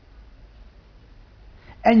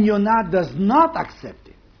 And Yonah does not accept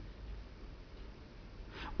it.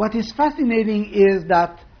 What is fascinating is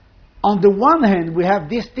that on the one hand we have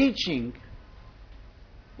this teaching,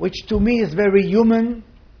 which to me is very human,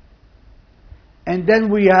 and then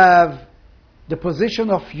we have the position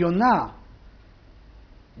of Yonah,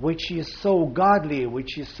 which is so godly,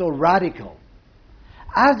 which is so radical,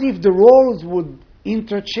 as if the roles would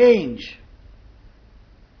interchange.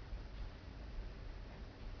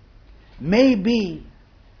 Maybe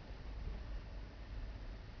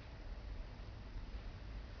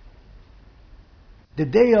the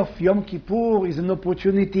day of Yom Kippur is an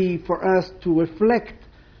opportunity for us to reflect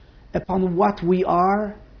upon what we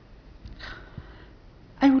are.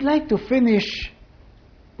 I would like to finish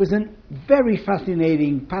with a very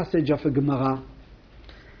fascinating passage of a Gemara,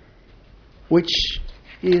 which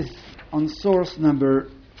is on source number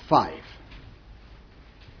 5.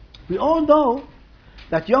 We all know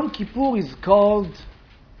that Yom Kippur is called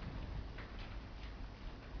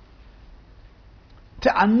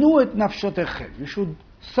Te'anu et nafshotechem. You should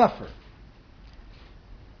suffer.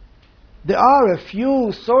 There are a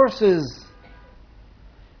few sources.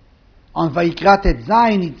 On Vayikra Tet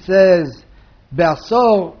Zayin it says,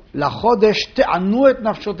 Be'asor lachodesh te'anu et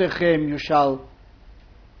nafshotechem. You shall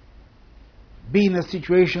be in a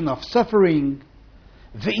situation of suffering.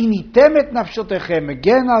 Ve'initem et nafshotechem.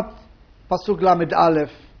 Again at Pasuk Lamed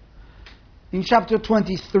Aleph. In chapter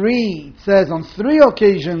 23 it says on 3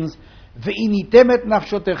 occasions, Ve'initem et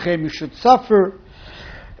nafshotechem. You should suffer.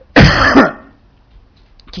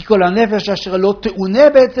 כי כל הנפש אשר לא תאונה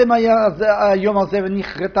בעצם היום הזה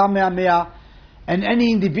ונכרתה מהמאה, and any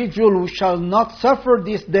individual who shall not suffer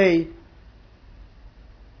this day,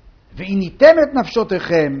 ועיניתם את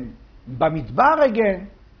נפשותיכם במדבר again,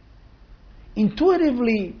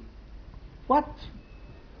 intuitively, what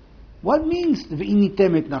What means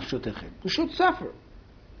v'initem et nafshotechem? We should suffer.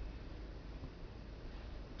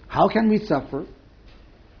 How can we suffer?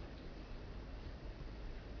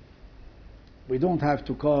 We don't have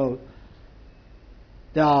to call.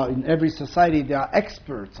 In every society, there are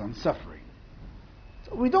experts on suffering.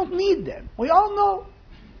 So we don't need them. We all know.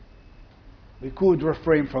 We could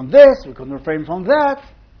refrain from this, we could refrain from that.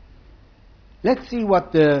 Let's see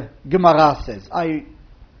what the Gemara says.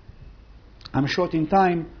 I'm short in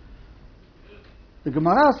time. The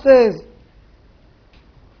Gemara says,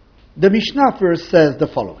 the Mishnah first says the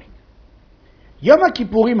following. Yom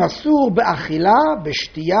HaKippurim asur be'achila,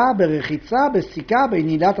 be'shtiya, be'rechitza, be'sika,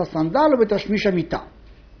 be'nilat ha'sandal, be'tashmish ha'mita.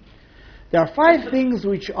 There are 5 things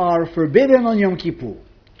which are forbidden on Yom Kippur.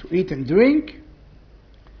 To eat and drink,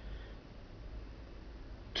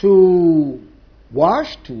 to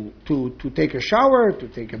wash, to take a shower, to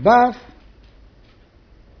take a bath,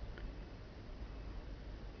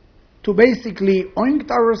 to basically oint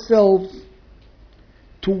ourselves,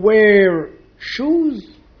 to wear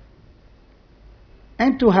shoes,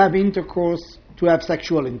 and to have intercourse, to have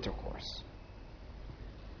sexual intercourse.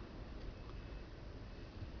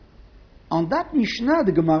 On that Mishnah,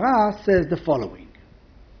 the Gemara says the following.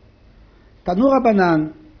 Tanu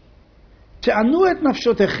Rabbanan, Te'anu et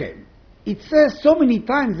nafshotechem. It says so many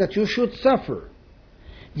times that you should suffer.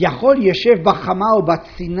 Yachol yeshev b'chama u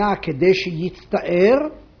b'tzina kedei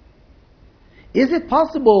sheyitzta'er. Is it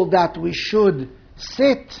possible that we should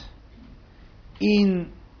sit in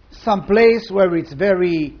some place where it's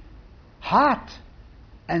very hot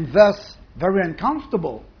and thus very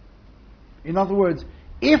uncomfortable? In other words,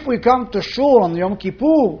 if we come to shul on Yom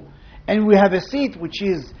Kippur and we have a seat which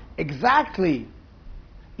is exactly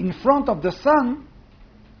in front of the sun,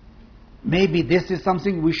 maybe this is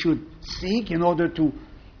something we should seek in order to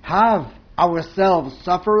have ourselves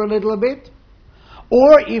suffer a little bit.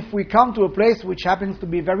 Or if we come to a place which happens to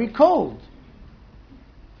be very cold,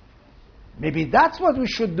 maybe that's what we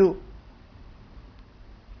should do.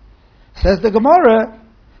 Says the Gemara,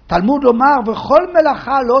 Talmud Omar v'chol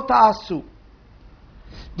melacha lo ta'asu.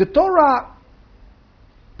 The Torah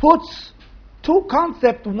puts 2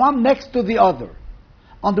 concepts, one next to the other.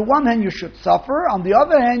 On the one hand, you should suffer. On the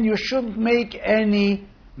other hand, you shouldn't make any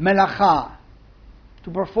melacha,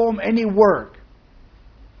 to perform any work.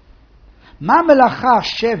 Ma melacha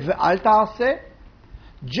shev ve'al ta'aseh.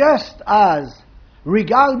 Just as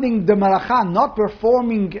regarding the melacha, not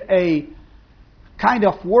performing a kind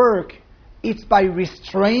of work, it's by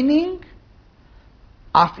restraining.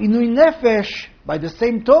 Af inui nefesh, by the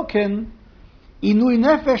same token, inui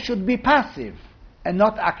nefesh should be passive and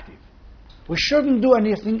not active. We shouldn't do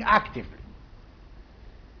anything actively.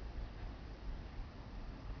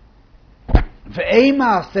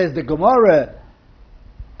 Ve'ema, says the Gemara,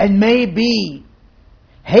 and maybe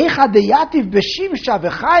heicha deyativ b'shimsha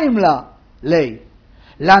v'chaim la lei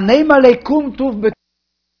la neima leikum tuv bet.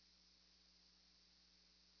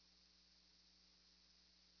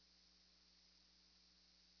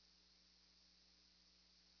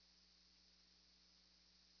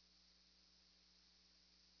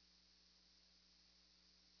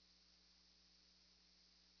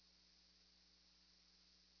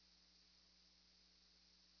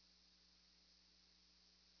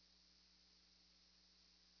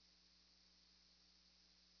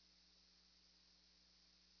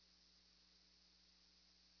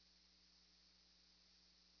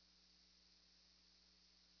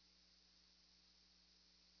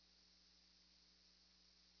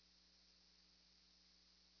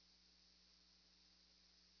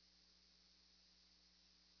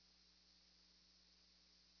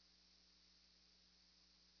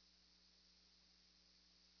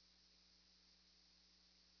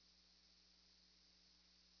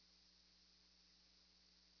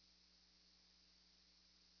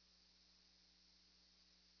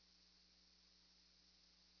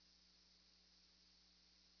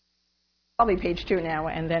 Probably page 2 now,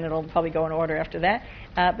 and then it'll probably go in order after that.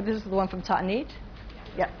 But this is the one from Ta'anit.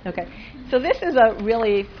 Yeah, okay. So this is a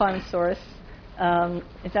really fun source.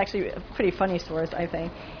 It's actually a pretty funny source, I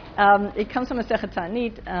think. It comes from Masechet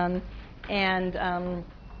Ta'anit, and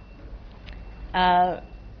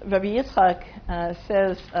Rabbi Yitzchak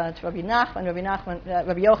says to Rabbi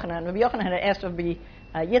Yochanan had asked Rabbi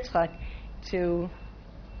Yitzchak to,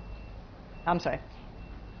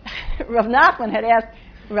 Rav Nachman had asked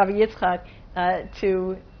Rabbi Yitzchak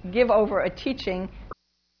to give over a teaching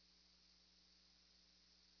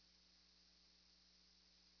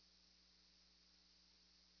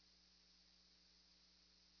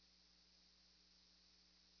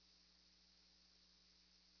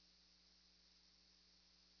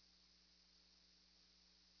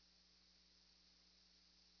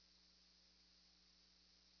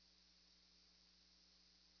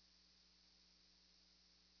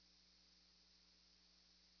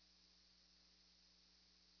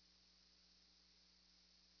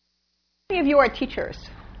Many of you are teachers,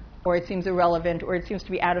 or it seems irrelevant, or it seems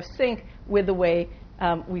to be out of sync with the way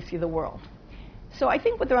we see the world. So I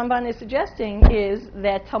think what the Ramban is suggesting is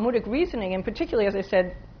that Talmudic reasoning, and particularly, as I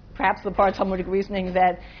said, perhaps the part of Talmudic reasoning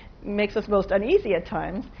that makes us most uneasy at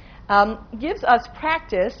times, gives us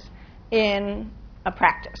practice in a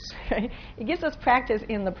practice. Right? It gives us practice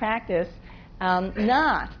in the practice,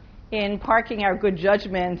 not in parking our good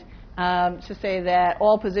judgment to say that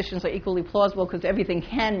all positions are equally plausible because everything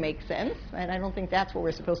can make sense. Right? I don't think that's what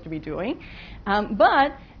we're supposed to be doing.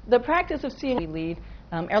 But the practice of seeing we lead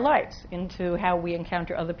our lives into how we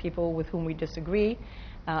encounter other people with whom we disagree,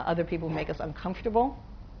 other people who make us uncomfortable,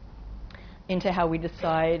 into how we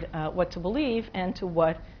decide what to believe and to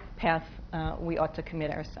what path we ought to commit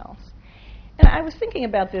ourselves. And I was thinking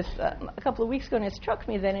about this a couple of weeks ago, and it struck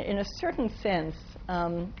me that in a certain sense,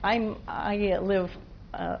 I live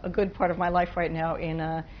a good part of my life right now in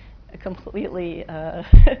a completely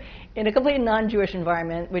non-Jewish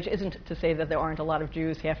environment, which isn't to say that there aren't a lot of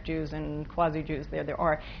Jews, half-Jews, and quasi-Jews. There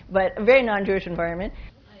are, but a very non-Jewish environment.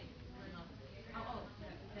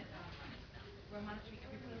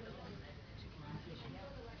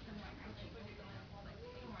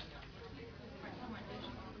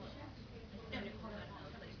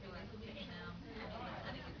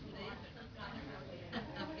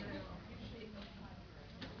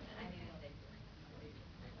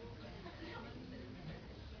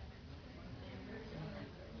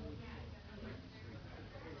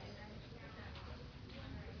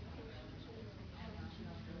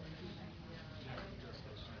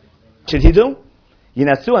 Should he do?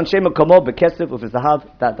 Yinasu anshe makomo bekesef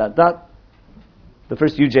u'v'zahav ... The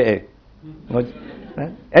first UJA.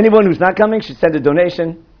 Right? Anyone who's not coming should send a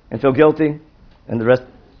donation and feel guilty, and the rest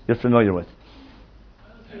you're familiar with.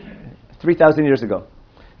 3,000 years ago.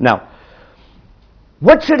 Now,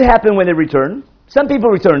 what should happen when they return? Some people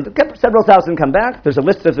return. Several thousand come back. There's a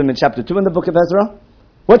list of them in chapter 2 in the book of Ezra.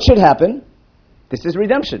 What should happen? This is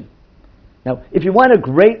redemption. Now, if you want a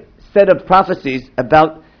great set of prophecies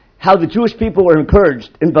about how the Jewish people were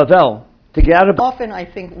encouraged in Bavel to get out of... Often I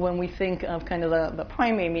think when we think of kind of the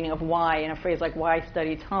primary meaning of why, in a phrase like why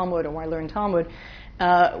study Talmud or why learn Talmud,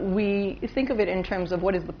 we think of it in terms of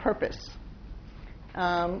what is the purpose,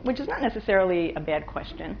 which is not necessarily a bad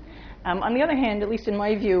question. On the other hand, at least in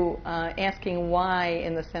my view, asking why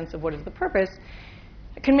in the sense of what is the purpose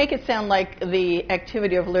can make it sound like the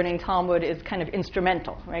activity of learning Talmud is kind of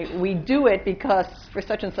instrumental, right? We do it because for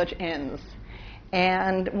such and such ends.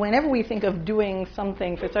 And whenever we think of doing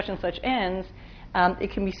something for such and such ends,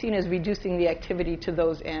 it can be seen as reducing the activity to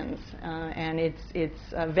those ends, and its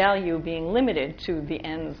value being limited to the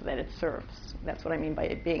ends that it serves. That's what I mean by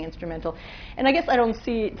it being instrumental. And I guess I don't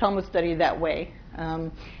see Talmud study that way.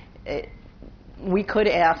 We could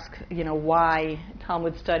ask, why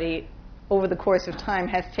Talmud study over the course of time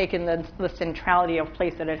has taken the centrality of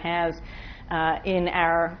place that it has in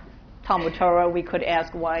our Talmud Torah. We could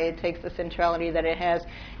ask why it takes the centrality that it has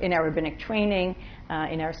in our rabbinic training,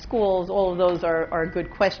 in our schools. All of those are good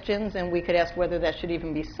questions, and we could ask whether that should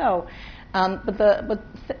even be so. But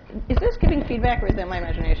is this giving feedback, or is that my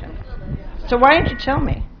imagination? So why don't you tell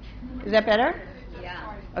me? Is that better?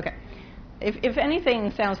 Yeah. Okay. If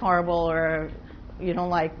anything sounds horrible or you don't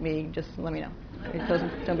like me, just let me know.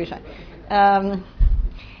 Don't be shy.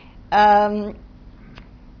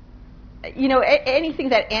 Anything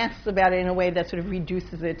that asks about it in a way that sort of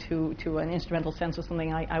reduces it to an instrumental sense was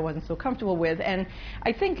something I wasn't so comfortable with. And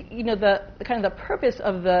I think, the kind of the purpose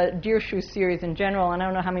of the Deer Shoe series in general, and I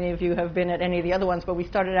don't know how many of you have been at any of the other ones, but we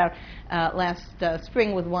started out last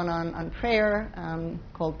spring with one on prayer,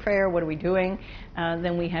 called Prayer, What Are We Doing?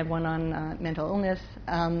 Then we had one on mental illness,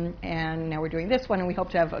 and now we're doing this one, and we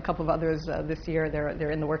hope to have a couple of others this year.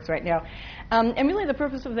 They're in the works right now. And really the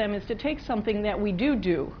purpose of them is to take something that we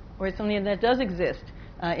do, or something that does exist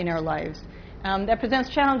in our lives, that presents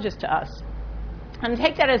challenges to us, and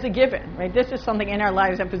take that as a given, right? This is something in our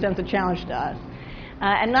lives that presents a challenge to us.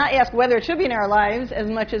 And not ask whether it should be in our lives as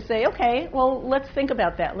much as say, okay, well, let's think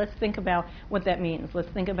about that. Let's think about what that means. Let's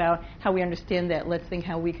think about how we understand that. Let's think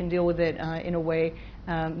how we can deal with it in a way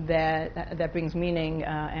that brings meaning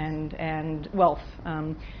and wealth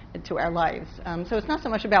to our lives. So it's not so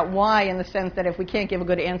much about why in the sense that if we can't give a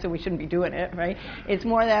good answer, we shouldn't be doing it, right? It's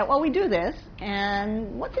more that, well, we do this,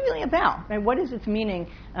 and what's it really about? Right? What is its meaning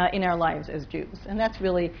in our lives as Jews? And that's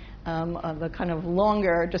really the kind of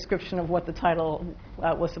longer description of what the title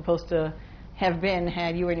was supposed to have been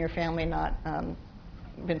had you and your family not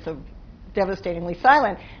been so devastatingly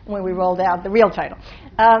silent when we rolled out the real title.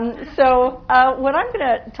 So what I'm going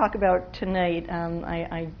to talk about tonight,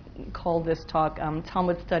 I call this talk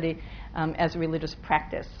Talmud Study as a Religious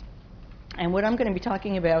Practice. And what I'm going to be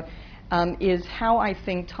talking about is how I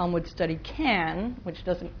think Talmud study can, which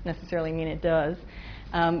doesn't necessarily mean it does,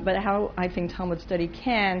 but how I think Talmud study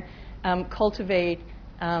can cultivate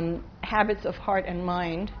habits of heart and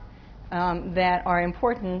mind that are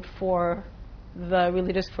important for the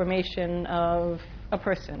religious formation of a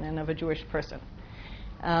person and of a Jewish person.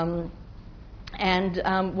 What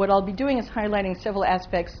I'll be doing is highlighting several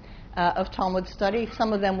aspects of Talmud study.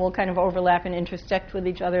 Some of them will kind of overlap and intersect with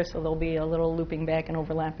each other, so there'll be a little looping back and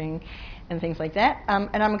overlapping and things like that.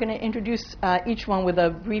 And I'm going to introduce each one with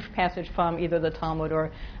a brief passage from either the Talmud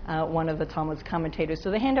or one of the Talmud's commentators. So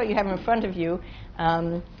the handout you have in front of you,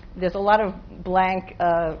 there's a lot of blank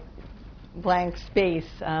space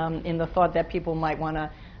in the thought that people might want to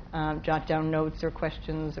jot down notes or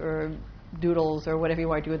questions or doodles or whatever you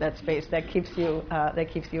want to do with that space. That keeps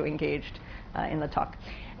you engaged in the talk.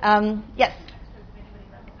 Yes.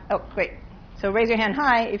 Oh, great. So raise your hand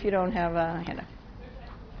high if you don't have a hand up.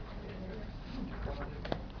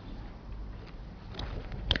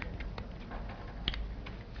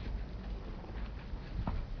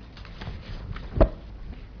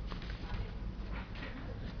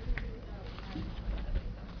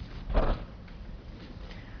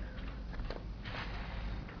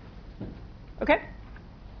 Okay.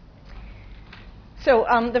 So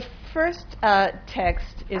the first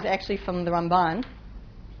text is actually from the Ramban.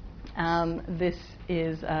 This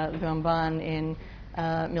is the Ramban in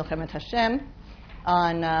Milchemet Hashem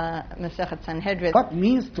on Masechet Sanhedrin. What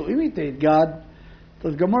means to imitate God?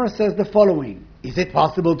 So the Gemara says the following: is it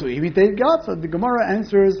possible to imitate God? So the Gemara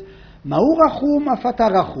answers, Ma'u rachum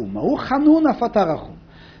afata rachum, Ma'u chanun afata rachum.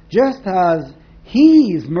 Just as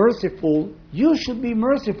He is merciful, you should be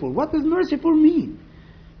merciful. What does merciful mean?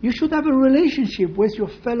 You should have a relationship with your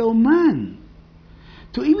fellow man.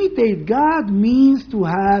 To imitate God means to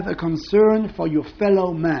have a concern for your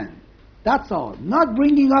fellow man. That's all. Not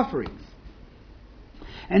bringing offerings.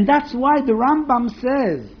 And that's why the Rambam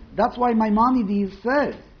says, that's why Maimonides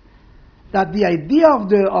says, that the idea of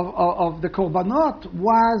the korbanot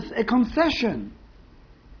was a concession.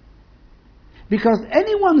 Because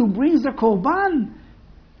anyone who brings a korban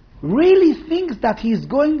really thinks that he's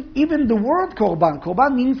going, even the word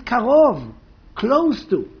korban means karov, close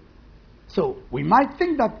to. So we might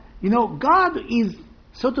think that, God is,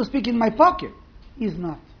 so to speak, in my pocket. He's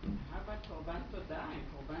not. How about korban todah and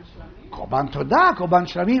korban shlamim? Korban todah, korban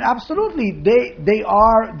shlamim, absolutely. They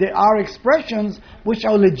are expressions which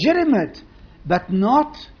are legitimate, but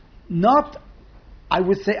not, I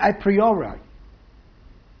would say, a priori.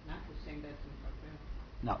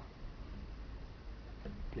 No.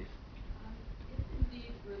 Please. If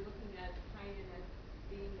indeed we're looking at Kain as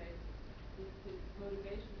being that his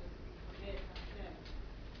motivation is to commit Hashem,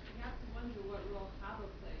 we have to wonder what role Chava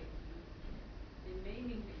plays in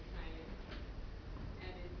naming him Kain,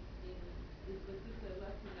 and was this a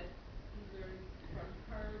lesson that he learned from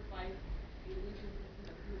her by the allegiance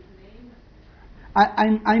to his name?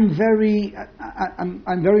 I'm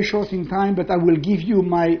very short in time, but I will give you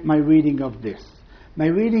my reading of this. My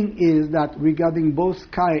reading is that regarding both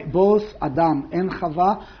Adam and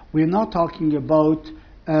Chava, we're not talking about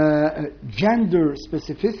gender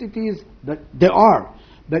specificities, but there are.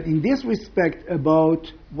 But in this respect, about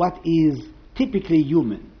what is typically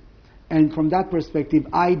human. And from that perspective,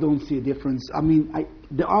 I don't see a difference. I mean,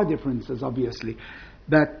 there are differences, obviously.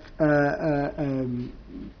 But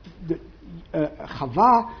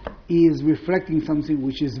Chava is reflecting something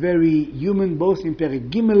which is very human, both in Perek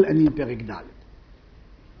Gimel and in Perek Dalet.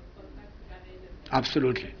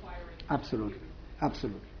 Absolutely.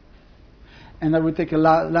 And I will take a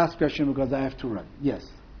last question because I have to run.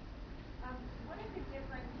 Yes. What is the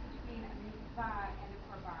difference between a mitzvah and a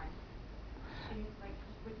korban,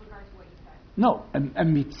 with regard to what you said? No, a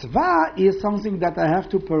mitzvah is something that I have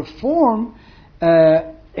to perform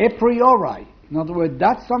a priori. In other words,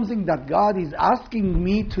 that's something that God is asking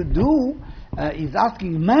me to do, is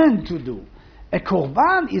asking man to do. A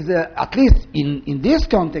korban is, at least in this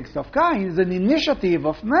context of Cain, is an initiative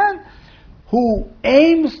of man who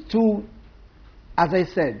aims to, as I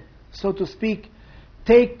said, so to speak,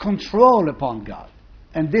 take control upon God.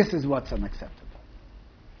 And this is what's unacceptable.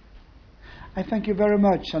 I thank you very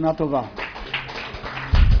much. Shana Tova.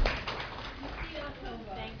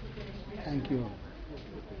 Thank you.